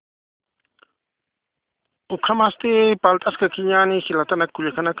Ukamaste paltas ka kinyani hilatana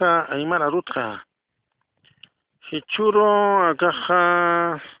kulikanaka Aymara rutka. Hichuro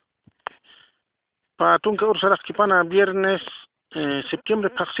agaja patunka ursarak kipana viernes septiembre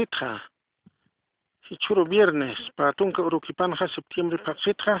paksitra. Hichuro viernes patunka urukipanja septiembre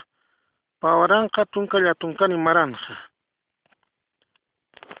paksitra. Pawaranka tunka yatunkani maranja.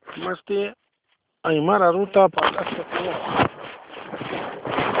 Maste Aymara ruta paltas ka kinyani.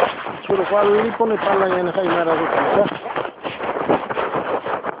 Churo cual pone pala yana Aymara ruta.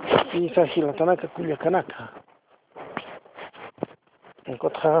 Isa hilatanaka kulikanaka.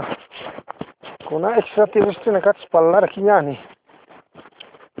 Encontrar kuna extraterrestre na casa pallar kinyani.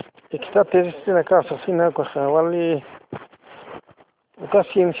 Extraterrestre na casa sina ko wali uka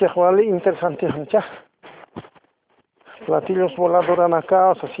ciencia wali interesante hancha. Platillos voladores na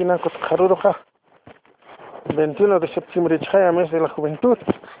casa sina ko karuroka. 21 de septiembre chaya mes de la juventud.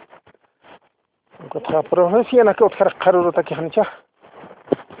 Encontrar profecía na ko karurota ki hancha.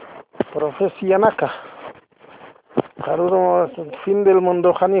 Profecía naka. Karuro fin del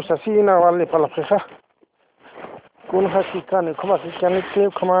mundo janis asina vale para la feja. Kun hakikani kuma hakikani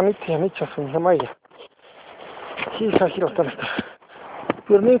kumaniti hanicha sunhamaya. Hisa hilatanaka.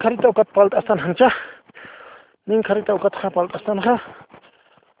 Pero nin karita ukat palt astan hancha. Nin karita ukat palt astan ha.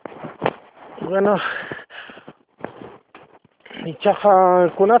 Bueno. Nichaha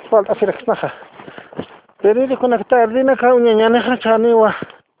kunat palt asiraksnaha. Periódico nakta ardina ka unyanyane ha chaniwa.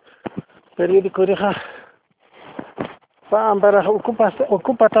 Periódico riha. Paambara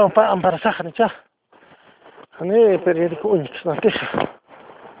ocupa tao paambara saja ane periódico unix na teja.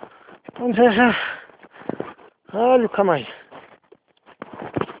 Entonces kamay.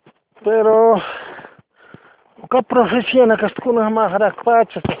 Pero uka profecía na kastkuna maharak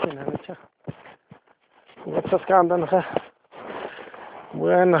pachas asina nicha. Watsas kandan ha.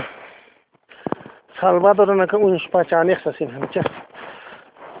 Bueno. Salvador na ka unix pachanex asina nicha.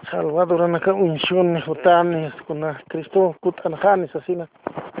 Salvador naka unción hutani kuna Cristo kutan hanis asina.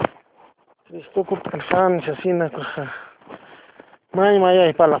 Cristo kutan hanis asina kuha.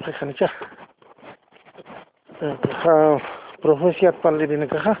 Maya pala pekanicha. Kuha profecía palidina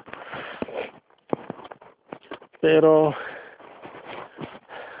kaha. Pero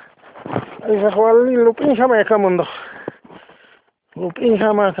esa wali lupin sama ya mundo. Lupin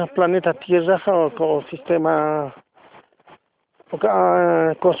sama planeta Tierra o sistema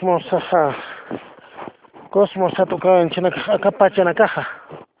cosmos toka en china acá pachana caja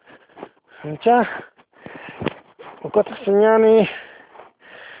cha ukata señani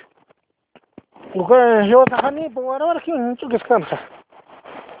uka yo tahani powara ki unchu kiskan ha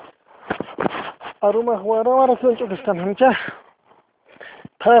aruma wara ki unchu kiskan cha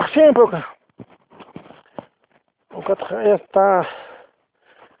ta siempre ukata esta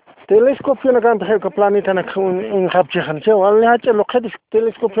telescopio na kan ka planeta na un habje hanche wala hache lokhe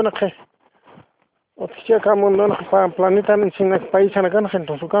telescopio na khe otche ka mundo na planeta na sin país na kan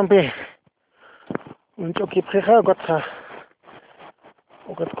khento su kampe un choki prekha gotha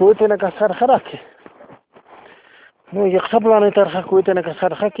okat koite na ka sar kharake no yaksa planeta ra koite na ka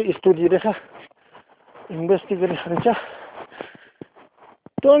sar khake estudio deja investigar hancha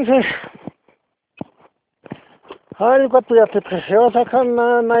entonces Ay, cuatro ya te precios acá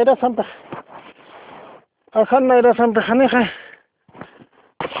naira sampe. Acá naira sampe hanija.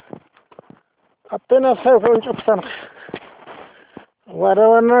 Apenas se fue un chupstan.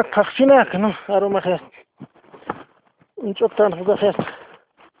 Guarawana kaxina no aroma gest. Un chupstan fuga gest.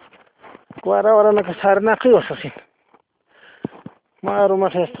 Guarawana ka sarna qios así. Ma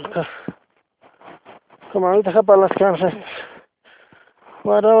aroma gest ka. Como ahorita ka palas kan gest.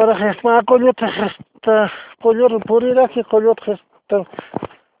 Guarawana gest ma collo te gest. Color purira que color gesta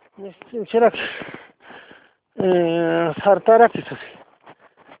sincera sartara quizás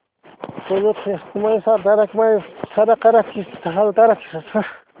color gesta como sartara como sarakara quizás saltara quizás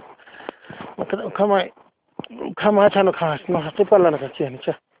kama chano khas no hati pala na kachi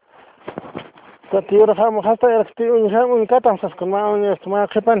cha to tiora famo hasta erti un katam sas con ma un estuma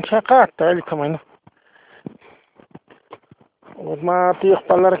khepan chaqata el kamano ma tiyo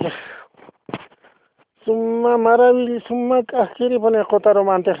pala que Summa maravilla, summa akhiri pone kota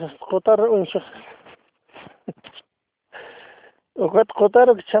romantis, kota unshak. Okat kota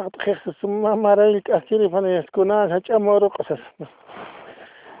rokchak khis summa maravilla akhiri pone skuna hacha moro qasas.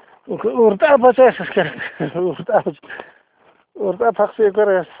 Urta bachas kar. Urta faxi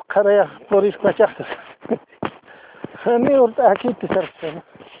kar khara polis bachas. Hani urta akit sar.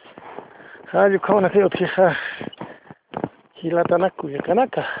 Hali kona ke othiha. Hilatanaku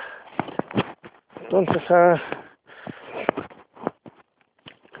yakanaka. Entonces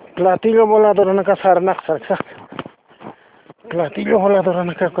platillo volador en acá sarnak sarxa. Platillo volador en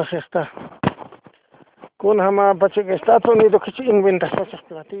acá está. Con hama bache que está Unido que se inventa esos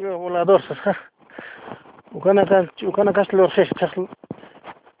platillo volador sarxa. Ukana acá los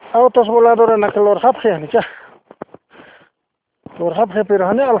autos voladores en acá los hapje ya. Los hapje pero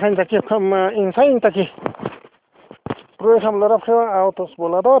hane al gente aquí como insane aquí. Por ejemplo los hapje autos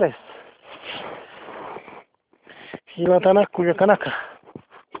voladores. Y la tanac cuya canaca.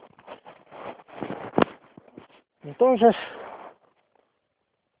 Entonces,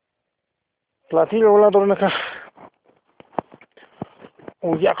 platillo volador en acá.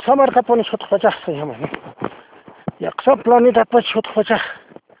 ويقصى مركب بني شوط فجاه سيهمني يقصى بلانيتا بني شوط فجاه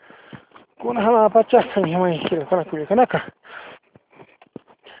كون هما بجاه سيهمني كده كنا كل كناك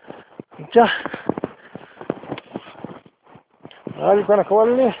جاه هذه كنا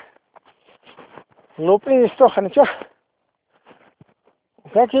كوالي لوبي استوخن جاه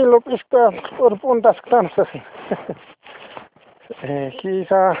كاكي لوبي استا أربعون تاسكتان سسي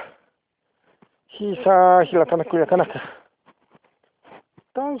كيسا هلا كنا كل كناك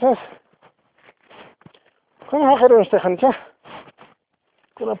Entonces, ¿cómo hacer este jancha?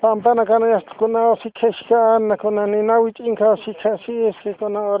 Kuna pampana kana kuna sikeshkan kuna ninawit inka sikasi es que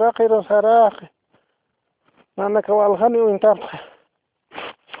kuna oraqiro saraq nana kawalhani uintap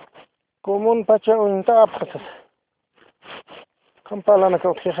komun pacha uintap kampala na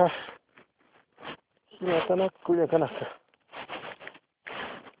kautja yatana kuya kanaka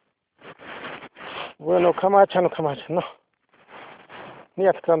bueno kamacha no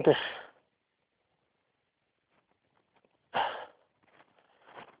Нет, канты.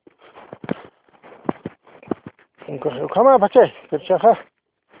 Кама бачай, перчаха.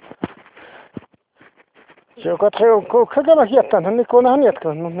 Все катхе кагама хиаттан, никона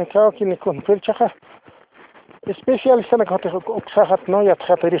ханиаткан, никаки никон перчаха. Специалист на катхе оксахат но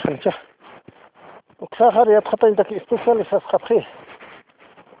ятха тариханча. Оксахар ятхата интак специалист асхапхи.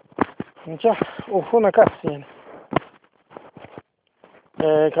 Нча, уфуна касин.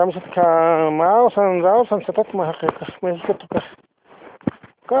 Kami mau san setat mah hakikat mesti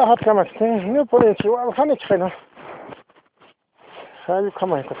tu hat kami ni boleh ciwa alhani cina saya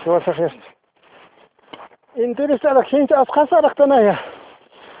kami tu ciwa sahih interes ada kinta askhas ada tanaya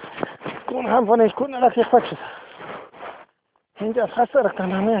kun ham boleh kun ada kikhwat kinta askhas ada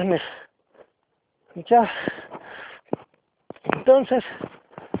tanaya ni ya entonces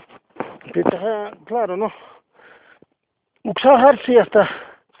kita claro no Uksahar siesta.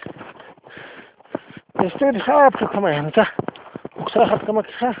 Estoy dejado que como ya, ¿no? Uksahar como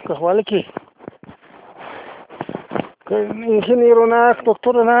que igual que ingeniero na,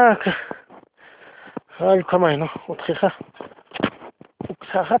 doctor na, ay como no, utkhija.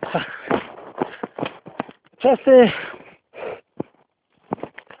 Uksahar. Chaste.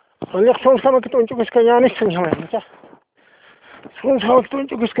 Oye, son como que tú enchuques cañanes, señor, ¿no? Son como que tú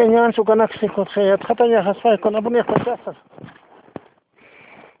enchuques cañanes, o ganas que con se atratanya hasfai con abunir pasas.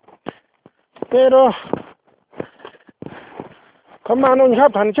 Pero como no ni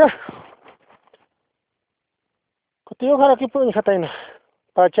hapan ya kutiyo kara kipu ni khataina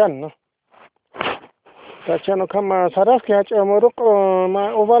pachan no pachan kama saras ke acha morok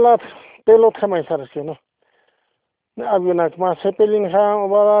ma ovalat pelot kama saras ke no na aviona ma sepelin ha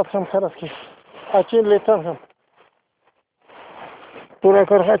ovalat kam saras ke achin letan ham pura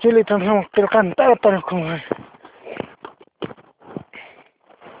kar achin letan ham kilkan tar kum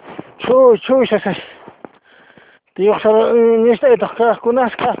Chu sasa. Tío, ni está esto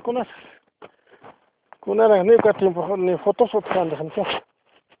kunas. Kunara ni ka tiempo ni fotos utkanda hancha.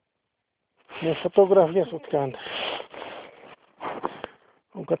 Ni fotografías utkanda.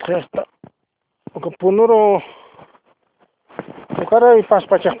 Uka tresta. Uka punuro. Ukara y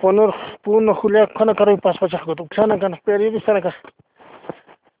paspachak punur puno julia kana kara y paspachak ko uksana kana periodista na ka.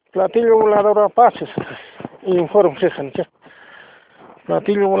 Platillo volador pases. Inform se hancha.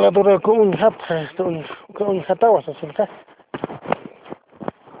 Platillo volador con un hat, con un hatawas así,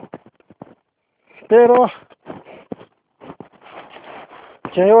 pero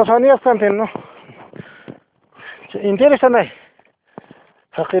yo sabía bastante, ¿no? Interesante,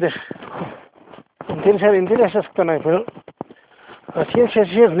 hakire, interesante, pero así es,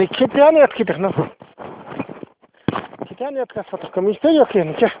 ni kitani atkita, ¿no? Kitani atkasa, como misterio que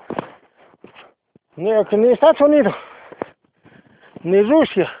ni Estados Unidos. Ni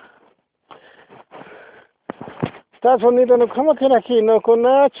Rusia. Estados Unidos no como que aquí no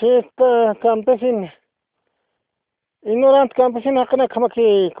conoce campesino. Ignorante campesino acá como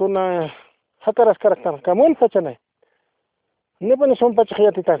que con hataras karakter. Kamun pachane. Ni pun son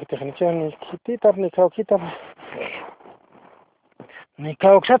pachaya tita kita ni kiti tar ni kau kita. Ni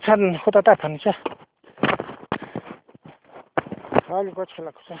cauxatsan jutatapan cha. Algo coche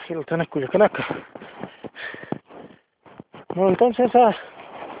la cosa si lo tenés cuyo canaca. No, entonces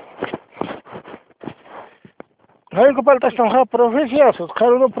algo falta esta provincia,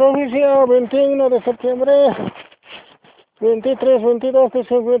 Carlos provincia 21 de septiembre, 23, 22 de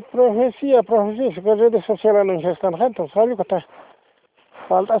septiembre, profecía, redes sociales anuncios están juntos, algo que está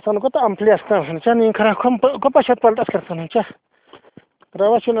falta esta no está amplias tan, ya ni cara copa chat falta estar ya.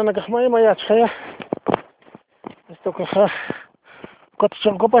 Grabación en la que maya chaya. Esto que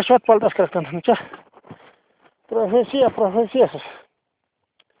copa chat falta estar ya. Profecía.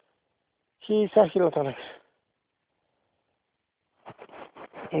 Sí, sí lo tenés.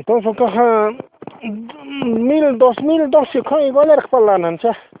 Entonces, caja 2012, con igual era para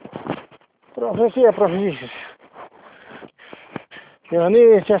ya. Profecía. Pero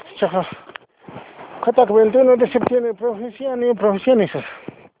ni ya, chaja. Kata 21 de septiembre, profecía ni eso.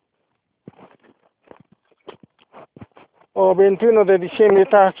 O 21 de diciembre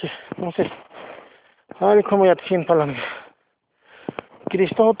está aquí, no sé. Ahora como ya te siento para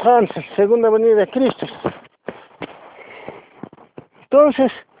Cristo trans, segunda venida de Cristo.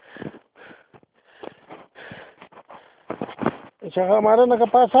 Entonces, ya Aymara no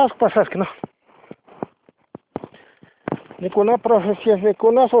pasas que no. Ni con una profecía, ni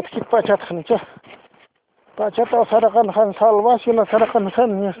con una sotkit pachat hancha. Pachat o sarakan salvación, sarakan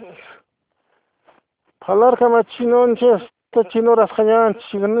han. Hablar kama chinonches, chino rascañan,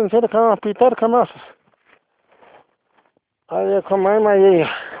 chigan ser kama pitar kamas. Ay, como ay.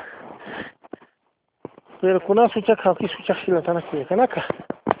 Pero con una sucha si la tan aquí, canaka.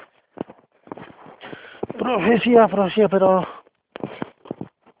 Profecía, pero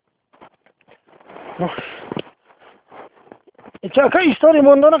no. Chaca historia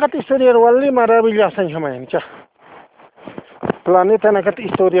mundo na kat historia walli maravillosa hamayan cha. Planeta na kat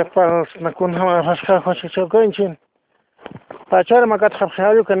historia para na kun hama haska khoche chokenchin. Pachar makat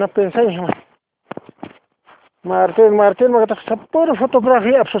khaphayu kana pensai hama. Martin makat sapur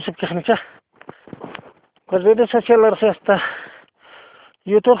fotografía absusip khna cha. Con redes sociales hasta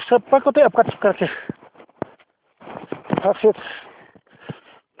YouTube sapako te apkat karke.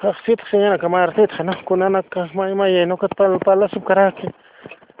 Haksit señora kamartit khana kunana may no kat pala subkarake.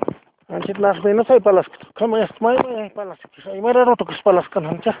 Anchit las menos hay palas, como es hay palas, hay mera roto que es palas con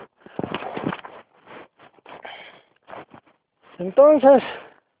ancha. Entonces,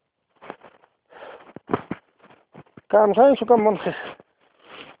 cansai su monjes.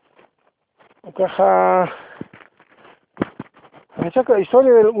 Caja, esa que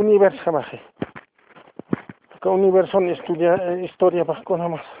historia del universo jamás. Que universo estudia historia para con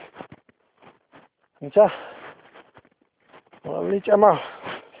jamás. Ya, walich ama,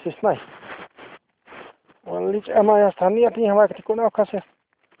 sisnai. Walich ama ya stania tiene jamás que con ocasión.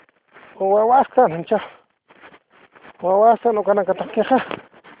 O wawastan, ya. Wawastan no kana katakeja.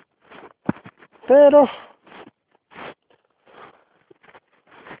 Pero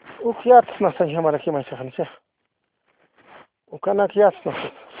ukiat na sa himara ki mai sahan cha. Ukana kiat na.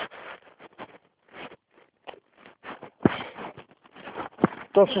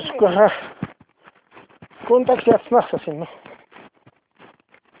 Entonces, contact kiat na sa sin no.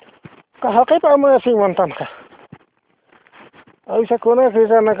 Kahakay pa mo si montan ka. Ay sa kuna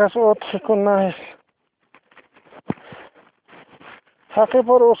kisa nakasuot kuna es. Hake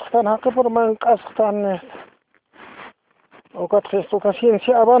por ustan, hake por mankastan. O kat gesto ka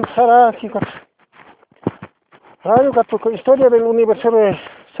ciencia avanzará ki kat. Rayo kat ko historia del universo de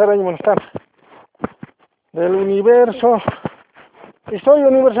saray montan. Del universo. Historia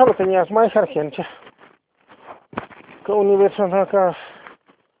universal lo tenías más argencha. Que universo acá.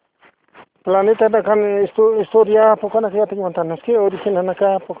 Planeta acá historia poco na que te montan. Que origen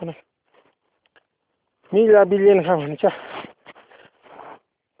acá poco na. Milla billion jamás.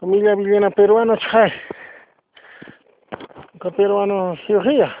 Milla billion peruano chai. Que peruano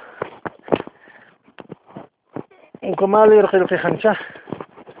cirugía. Un comal el que hancha.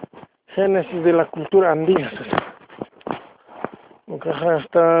 Génesis de la cultura andina.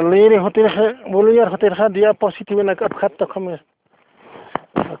 Hasta leer volver a diapositiva en la capta como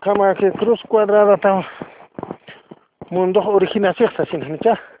cama que cruz cuadrada está mundo original sexta sin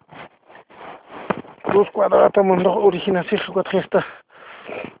hincha cruz cuadrada está mundo original sexta que gesta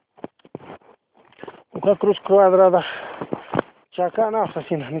una cruz cuadrada chacana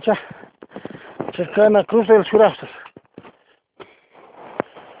sin hincha chacana cruz del surasta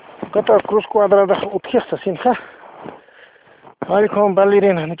cata cruz cuadrada utgesta sin ja vale con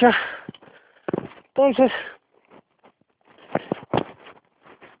valerina hincha entonces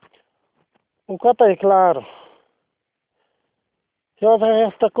un cata es claro Llevas a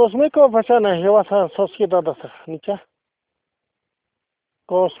esta cósmico, pasana, llevas a sociedad, nicha.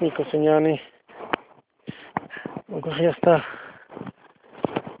 Cósmico, señani. Ya está.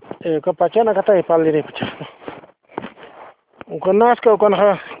 Kapachana kata ipali de picha. Con nazca con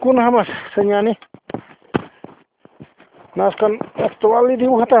jamás, señani. Nazcan actual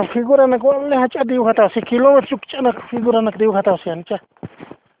dibujata figura na cual le hacha dibujata si kilómetro chana figura na dibujata si ancha.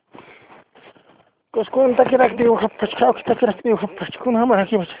 Cos con takirak dibujata pachkao takirak dibujata pachkun jamás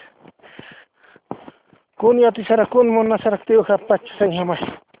aquí pach. Kun yati sara kun monna sara dibujata pach sen jamás.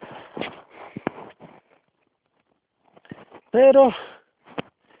 Pero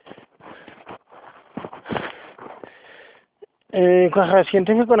caja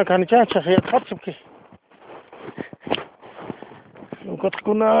científico na cancha chaja katsuki.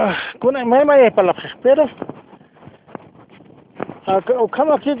 Kuna mai palap pero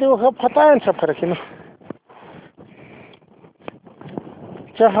kama kitu pataan sab karakino.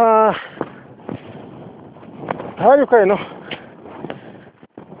 Chaha hayo kaino.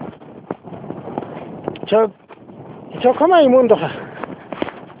 Cha kama mundo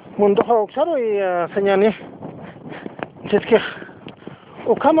oksaro y señani. Es que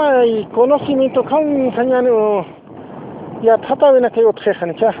o kama y conocimiento kan señani o ya tata vena que otro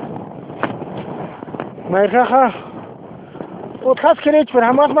cha. Mai raja o khas kerech per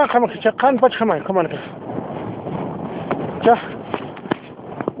hamas ma kama cha kan pach kama kama na. Cha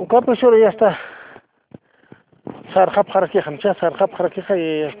o kapo shoro ya está. Sarkhap kharaki khamcha sarkhap kharaki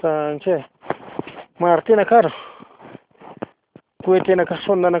khay está che. Martina caro. Puede que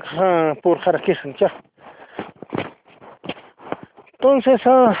son na por kharaki khamcha. Entonces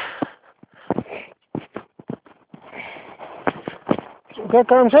 ¿qué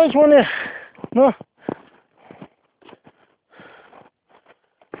cansas mone? No.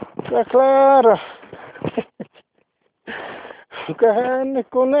 Está claro. Kahan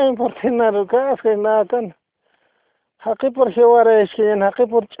con importinar que nada kan. Haqi por llevar es que en haqi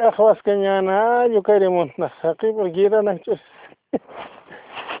por chahwas que na yo queremos na haqi por gira na chus.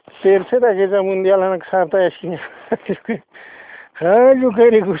 Tercera guerra mundial na sarta es que. Yo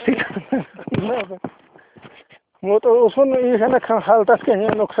quería gusti. Moto usun ihana kan haltas que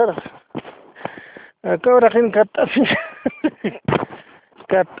no xaras. Acá rakin katasi.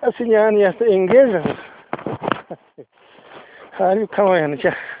 Katasi yani hasta inglés. Hari kama yana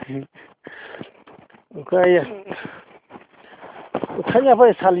cha. Ukaya. Ukaya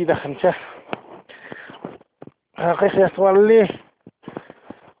bai salida khancha. Akhi swalli.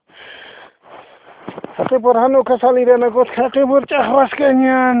 Akhi por hanu ka salida na got akhi por chahwas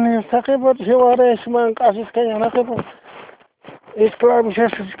kanyan. Akhi por shiware isman kasis kanyan. Akhi por isklab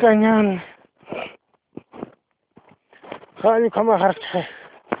shesis kanyan. Hari kama harcha.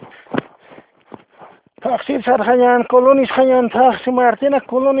 Taxi sarhanyan, kolonis hanyan, taxi martina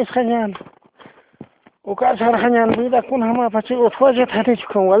kolonis hanyan. Uka sarhanyan vida kun hama pachi otwaje thate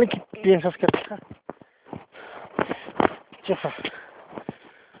chukon wali ki piensas que ta. Chefa.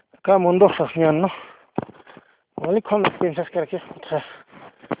 Ka mundo sarhanyan no. Wali kon piensas que ta.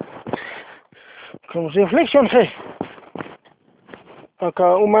 Como reflexión hai.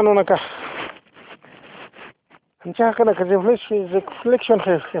 Aka humano naka. Ancha kana que reflexión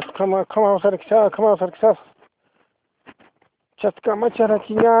hai. Kama sarksa. Chat kama chara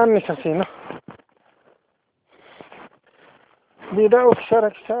kiyan ni sasi no. Vida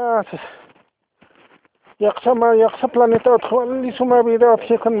sarksa. Yaksa planeta otkhwali suma vida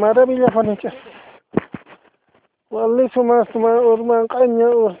otkhon maravilla fanichas. Wali suma urman qanya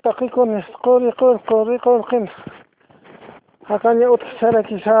urtaqikon qori qin. Hakanya otkshara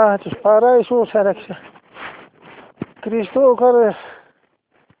kisa para isu saraksa. Cristo kar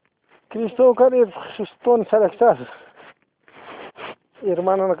Kriston saraksa.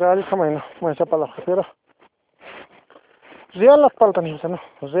 Hermano na kali kamaino, mai sa pala pero. Real las paltan hizo, no,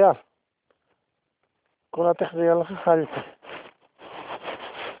 real. Con la teja real jalta.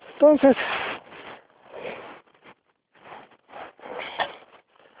 Entonces,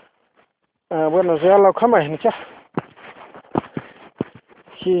 bueno, real la cama es nicha.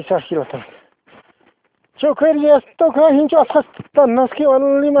 Sí, sajilatan. Yo quería esto que hincho hasta naski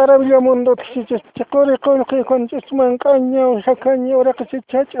wali maravilla mundo que se corre con que con man caño, sacaño, ahora que se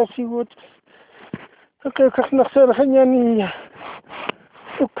chacha así gut. Que نخسر خنياني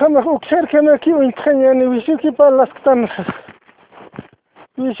وكما وكسر كما كي ويتخنياني ويشوكي بالاسكتان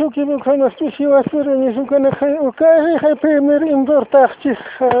ويشوكي بكون استوشي واسرني وكان وكاي خي بيمر انظر تاختي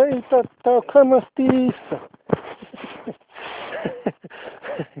تا كما ستيس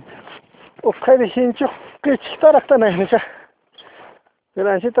وكاي شينچو كيشتاركتنا هنيشا Pero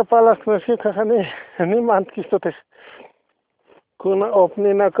así te palas no sé que ni mant que esto te kuna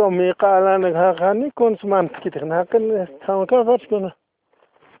opnina ka miqala naghaqani konsmant kitnakan tawka kuna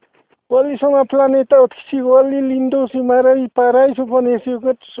wali sama planeta otksi wali lindo si marai parai supone si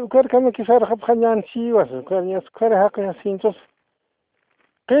sukar kama kisar khanyan si was sukar ya sukar haqya sintos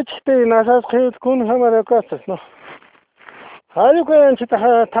qechte nasas qet kun hamara kastas no hayu kan chita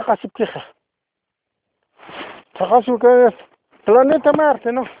taqasib kiha taqasib ka planeta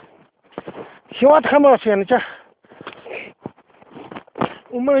Marte no hiwat khamas yani cha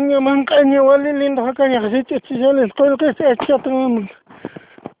umanya mangkanya wali lindo hakanya khasiti tsijale qol qis echatun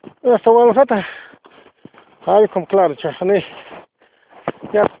سوال فتح عليكم claro cha ne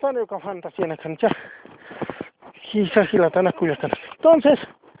ya están con fantasía na cancha quizás si la tana culiacana entonces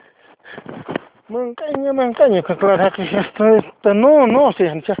mancaña que claro que esto no se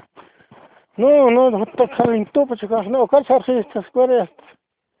ancha no toca en tu pues no calzar si estas cosas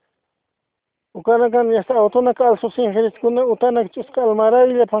ukana kan ya está otona calzo sin geres kuna utana chusca Aymara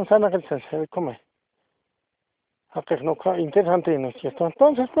y le pansana que se come no interesante no es cierto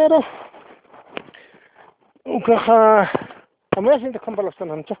entonces pero ukaha amaya sinta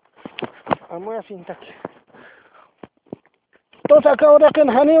comparación ancha amaya sinta entonces acá ahora que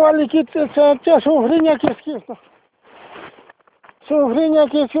hani wali kit cha sufriña que es no sufriña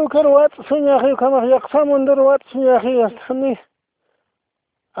que es ukar wat sunya que kama yaqsamundur wat sunya que hani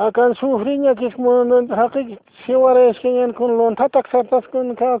akan sufriña que es mon haqiq siwara es que con lon tatak sartas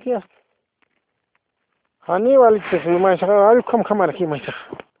con ka que hani wali que ma sa al kamar ki ma sa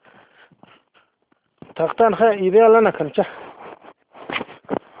taktan kha ideal ana kancha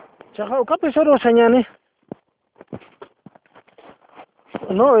chaha ka pesaro sanyani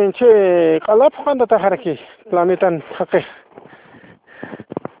no enche qalap khanda ta haraki planetan haqe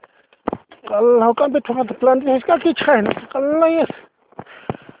qal kan bet khanda planet es ka ki chayna qalla yes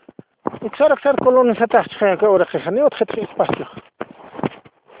اكثر كولوني فتحت فيها كورة خشني وتخت في اسباسيو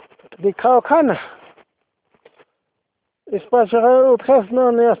دي كاو كان اسباسيو وتخس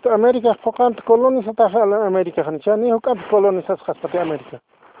نو نيست امريكا فوقانت كولوني فتح على امريكا خنشاني هو كان كولوني فتح في امريكا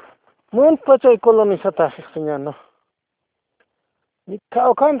مون بتاعي كولوني فتح خنيانو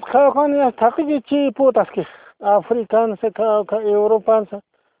كاو كان يا تاقي تشي بوتاسكي افريكان سے كاو اوروبان سے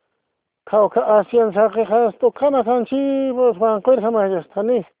كاو اسيان ساقي خاص تو كان شي بس بان كوير خما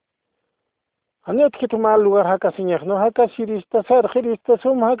جستاني Anet que tomar lugar haka siñaj no haka sirista sar khirista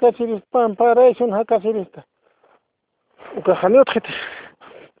sum haka sirista pam paraison haka sirista uka khaniot khit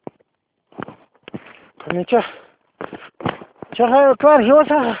khanicha chaha klar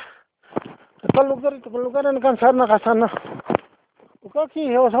hiwasa lugar kan sarna kasana uka ki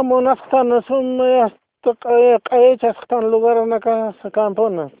hiwasa monastan sum ya qay chastan lugar na ka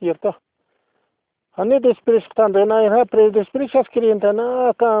kampona cierto Ani después de na después escribiendo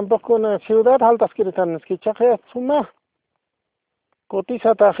na campo na ciudad alta escribiendo que chaque suma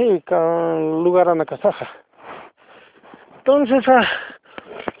cotiza taji con lugar ana casaja entonces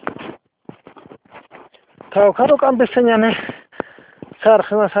caro cambio señane sar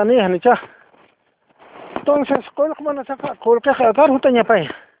khmasani hanicha entonces kol khmana saca kol que khadar hutanya pai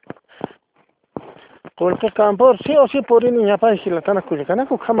kol que campo sí o sí por ni ya pai si la tana kulikana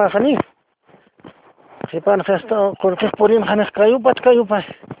ku khama khani Sipan gesto con que porin hanes kayu pa.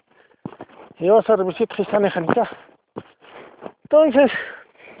 Yo servisit khistane khanita. Entonces,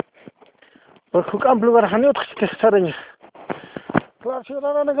 por kukam lugar hanot khistaraña. Claro, si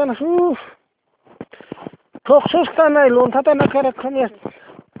ahora no ganas, Toxos tanay lon tata na kara khamia.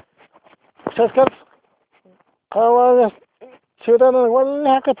 Saskar kawa ciudadano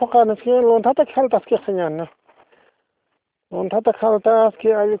wala que pokana si lon tata khaltas que señana. Lon tata khaltas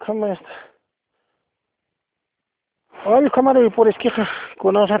que ayu khamia. Al kamari por esquija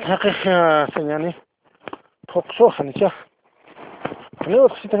con esa taqueja señani toxo hanicha no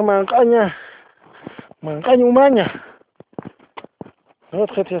si te mancaña humaña no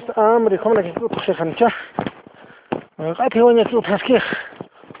te tienes hambre como la que tú te hanicha mancaña humaña tú tasquej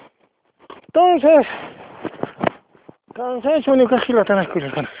entonces cansa eso ni que gila tan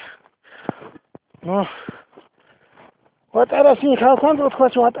escuela no What are sin khakan rut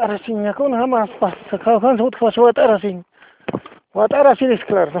khwas what are sin yakun hamas pas khakan rut khwas what are sin is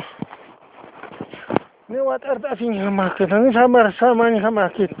claro ne what are sin hamas que ni samar samani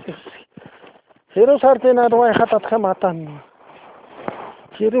hamas que hero sarte na doy khatat khamatan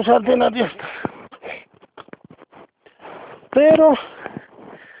hero sarte na diesta pero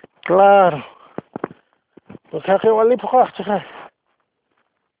claro pues ha que wali phakh chha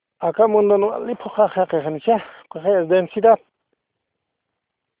acá mundo no wali phakh que khancha que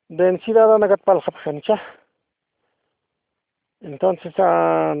densidad ana gat pal khancha entonces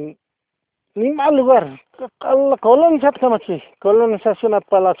ni mal lugar. Colonización at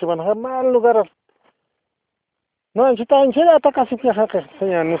palacio, bueno, mal lugar. No, en Chita hasta casi viaja que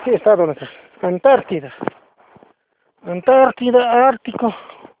señor, no sé, estado en Antártida. Antártida, Ártico,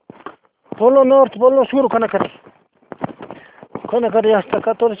 Polo Norte, Polo Sur, Conacari hasta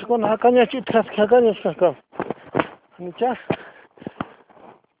 14 con Hacaña Chitras, Hacaña Chacao. Ya.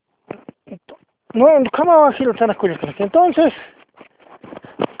 No, ¿cómo va a ser tan acuerdo? Entonces,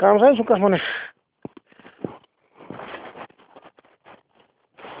 vamos a su casmone.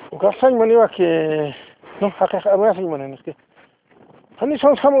 Ugasan maniwa que no, haca más y manen es que. Hani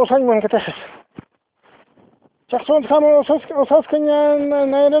son jamos hay man que te. Jackson jamos os kanya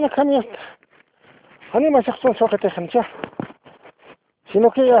na era na camioneta. Hani más Jackson so que te hancha.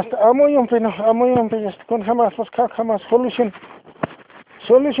 Sino que hasta amoy un peno con jamás pues jamás solution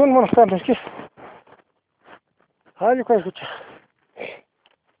monstante es que. Ay, que escucha.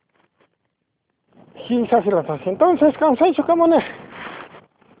 Quizás la entonces, cansai su camone.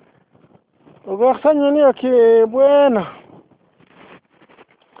 Ugasan maniwa que bueno.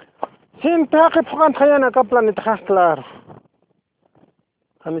 Sin taque pukan khayana ka planeta claro.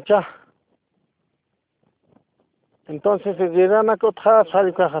 Anicha. Entonces llegan a cotar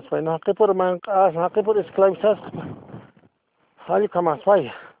sali cajas fue no que por mancas, no que por esclavizas. Sali camas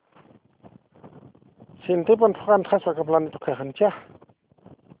fue. Sin tipo pukan khasa ka planeta ka anicha.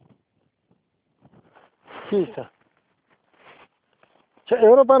 Fisa. Cha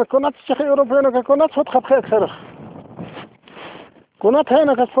Europa conat cha Europa no ka conat hot khapkha khara. Conat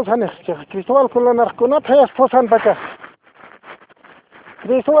hayna ka fosan cha Cristóbal Colón conat hay fosan baka.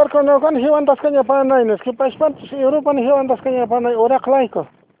 Cristóbal Colón kan hiwan das kanya panay no que paspan Europa ni hiwan das kanya panay orak laiko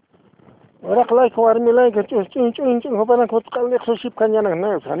armi laiko chun hopan ko kalne khosip kanya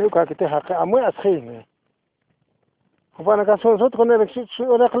na sani ka kite haka amu askhei ne hopan ka son sot kone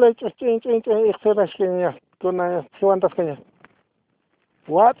orak laiko chun ikhserash kenya kona hiwan das kanya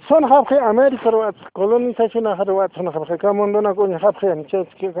Watson habke America ro colonization ha ro Watson habke ka mondo na ko habke ni che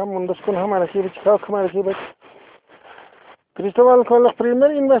ka mondo skun hamara ki bich ka hamara ki bich Cristóbal Colón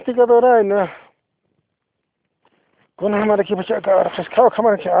primer investigador en كون هما كيف تشاكا رخص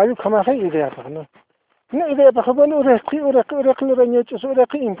كما كايو كما خي إذا فهنا نا إذا بخبن أورقي لرنيتش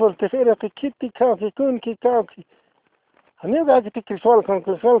أورقي إمبورت أورقي كيتي كاوكي كون كي كاوكي هني بقى كتير سؤال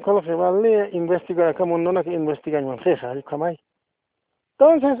كل في بالي investigar كم مننا investigar من خيخ هاي كماي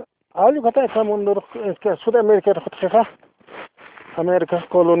entonces algo كتا كم مننا إسكا سود أمريكا رخت خيخ أمريكا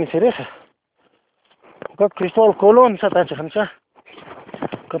كولوني سريخ كريستوفر كولون ساتانش خمسة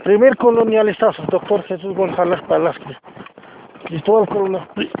que primer colonialista, doctor Jesús González Palasque. Cristóbal Colón,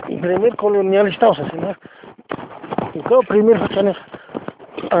 primer colonialista, o sea, ¿no? Y que primer fachane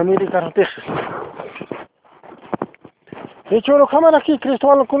América Texas. De hecho, lo cámara aquí,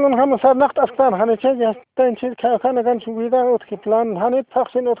 Cristóbal Colón, jamás a nacht astan, haneche, ya está en chile, kana gan su vida, ot que plan, hanet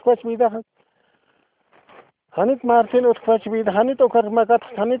paxen, ot quach vida, hanet Martin, ot quach vida, hanet okar magat,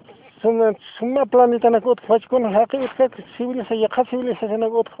 hanet summa planeta na kot khwach kon haqi utka civilization na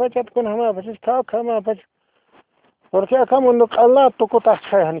kot khwachat kon hama bachis ka kama bach porque acá mundo qala to ko ta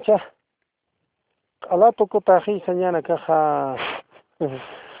khay hancha qala to ko ta khi sanyana ka kha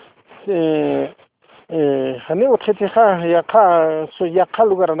hani utkiti kha ya kha so ya kha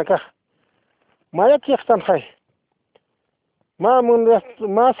lugar na ka maya ki khtan khay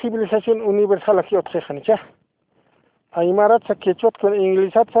ma civilization universal ki otse hancha Aymara que chot con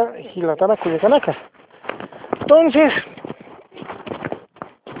inglés hilatana kuyakanaka. Entonces,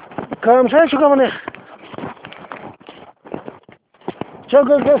 kamsa chukamane.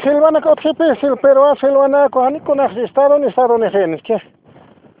 Choco que silvana ko chepe pero silvana ko hani ko nas estado ne genes que.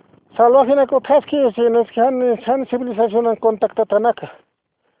 Salvajina ko taski si nos han civilización en contacto tanaka.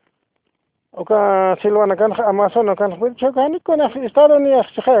 Oka silvana kan Amazon kan choco hani ko nas estado ni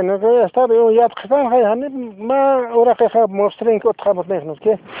askhai no que estado yat khsan hay hani ma oraqi khab mostrin ko tkhabot nehnos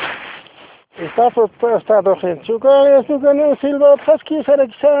que. Estado gen choco no silva taski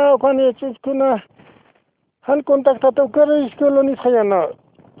saraksa kan chukuna han contacto to keris kolonis khayana.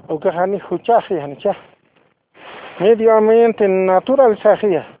 Oka hani huchahi hani cha. Medio ambiente natural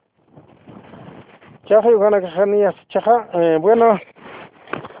sahia. Chahi gana khania chaha bueno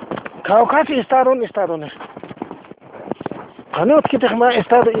Caucasi estado ne. Anot kita kema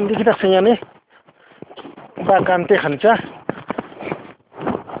estado indígena señane. Vacante hancha.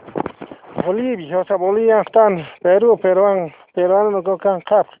 Bolivia, o sea, Bolivia están peruano no can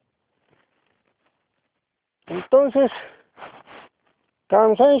cap. Entonces,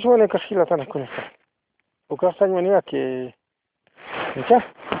 cansai suene casi tan con esto. O casi venía que ¿ya?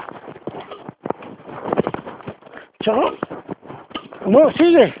 Chao. No,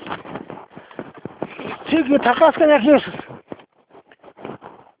 sigue. Chiqui thaqasqa ñaquis.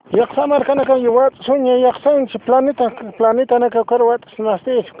 Yaqsamar kanaka yuwat suña yaqsan planeta naka karwat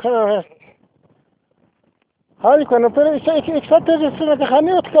nastis kana. Ay cuando pero extraterrestre naka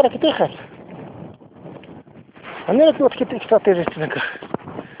hanio tkara kitijas. Hanio tkara extraterrestre naka.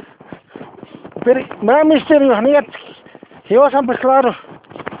 Pero más misterio hanio. Yo siempre claro.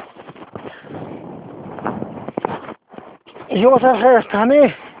 Yo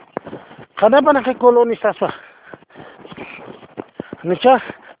hanio. Kada pa naka colonizas pa. Nicha.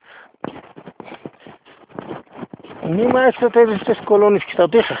 Ni más extraterrestres colonias que está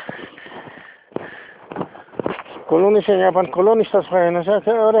colonias en Japón, colonias para no sé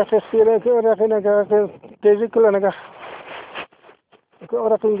qué ahora que espera que ahora que película naga que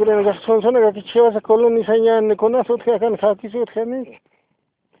ahora que ingresan naga son naga que chivas colonias allá ne conoce que acá aquí se utge ni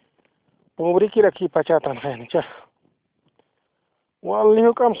pobre que aquí pachatan hay cha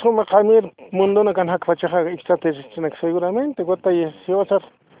والله كم سوما خمير مندونا كان حق فشخا extraterrestres seguramente gota y si vas a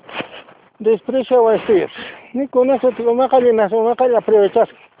desprecia o estés ni conoce tu macalina o macalina aprovechas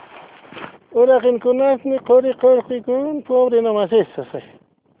ahora que conoce ni corre con pobre nomás eso sí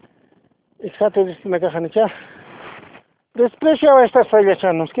extraterrestres na caja nicha desprecia o estas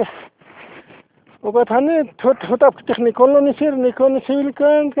fallachanos que o gatane tot técnico ni civil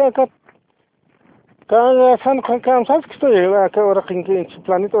kan san kan sabes que estoy acá ahora que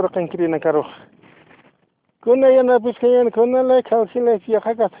planeta ahora que quieren caro kuna yana piscayan kuna la calcula si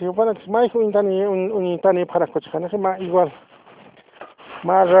acá se para más un tani para cochana que más igual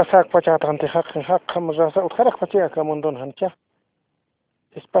más raza pachatan te hak como raza otra pacha acá mondon hancha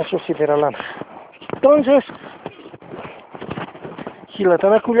espacio sideral entonces si la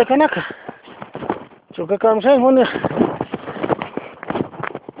tana cuya canaka choca camsa bueno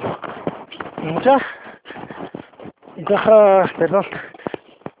mucha caja perdón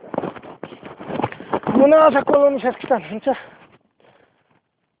una vas a colonizar que están mucha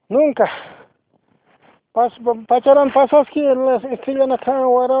nunca pacharan pasas que las estrellas acá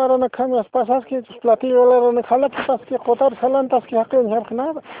ahora acá las pasas que tus platillos la jala pasas que cotar salantas que acá no hay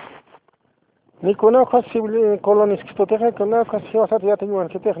nada ni conozco colonias que te conozco si vas a ya tengo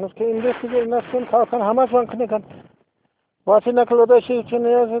que te no que investigar nación kan jamás van kan Wasina Klodashi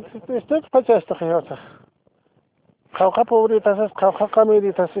Chineas, estos pachastos que yo Kauka pobritas, kauka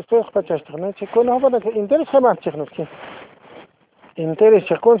camiritas, estos pachastos, ¿no? Chico, no van a que interesa más, chicos, que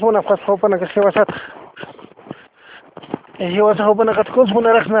interesa, con una cosa para que se va a hacer. Y yo vas a operar que con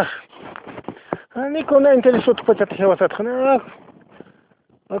una razón. Ni con una interesa tu pachate se va a hacer, ¿no?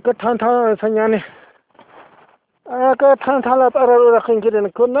 Acá tanta señales. Acá tanta la para la gente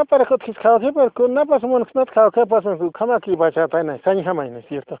que no para que se cause, pero no pasa un no causa pasa su cama aquí bachata, ¿no? Saña jamás, ¿no es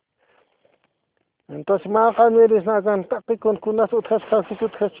cierto? Entonces, más camiones nagan tapi con kunas otras casi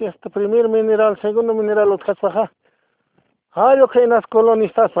otras este primer mineral, segundo mineral otras baja. Lo que nas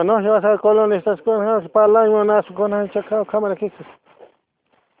colonistas, ¿no? Yo vas colonistas con las palaimas nas con han chacao cámara que es.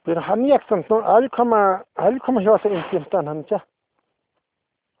 Pero hani acción, ¿no? Como yo hace entiendan hancha.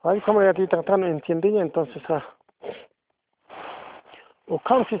 Como ya te tratan entienden entonces o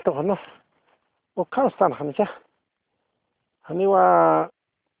consiste ¿no? O constan hancha. Hani wa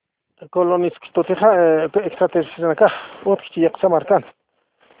colonias que tú te extraterrestres acá, otros que ya se marcan.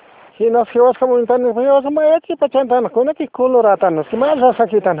 Si nos llevas como internet, pues yo me voy a pachantan, con aquí coloratan, nos que más vas a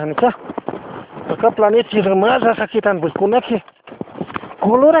quitar, ¿no? Acá planeta y más vas a quitar, pues con aquí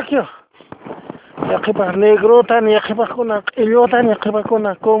color aquí. Ya que para negro tan, ya que para con eliotan, ya que para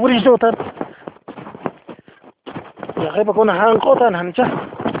con cobrizo tan, ya que para con hanco tan, ¿no?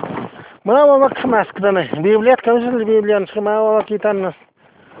 Más más que nada, Biblia, que es la Biblia, nos que más va a quitarnos.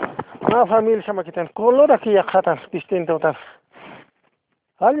 Una familia sama kita color aquí ya khatan distinto tan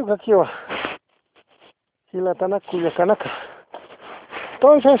algo que aquí va si la tana cuya canaka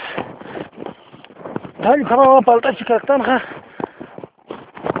entonces algo que va a palta chica tan ja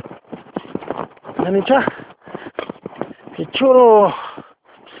anicha y chulo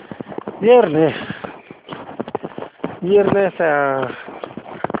viernes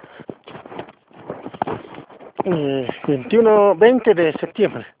 20 de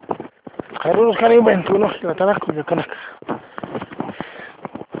septiembre Carlos Cari 21, la tana cuya canaka.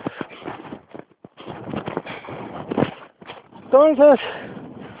 Entonces,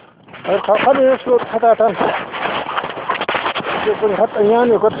 el yo con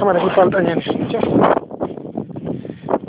hatañan y con semana que faltan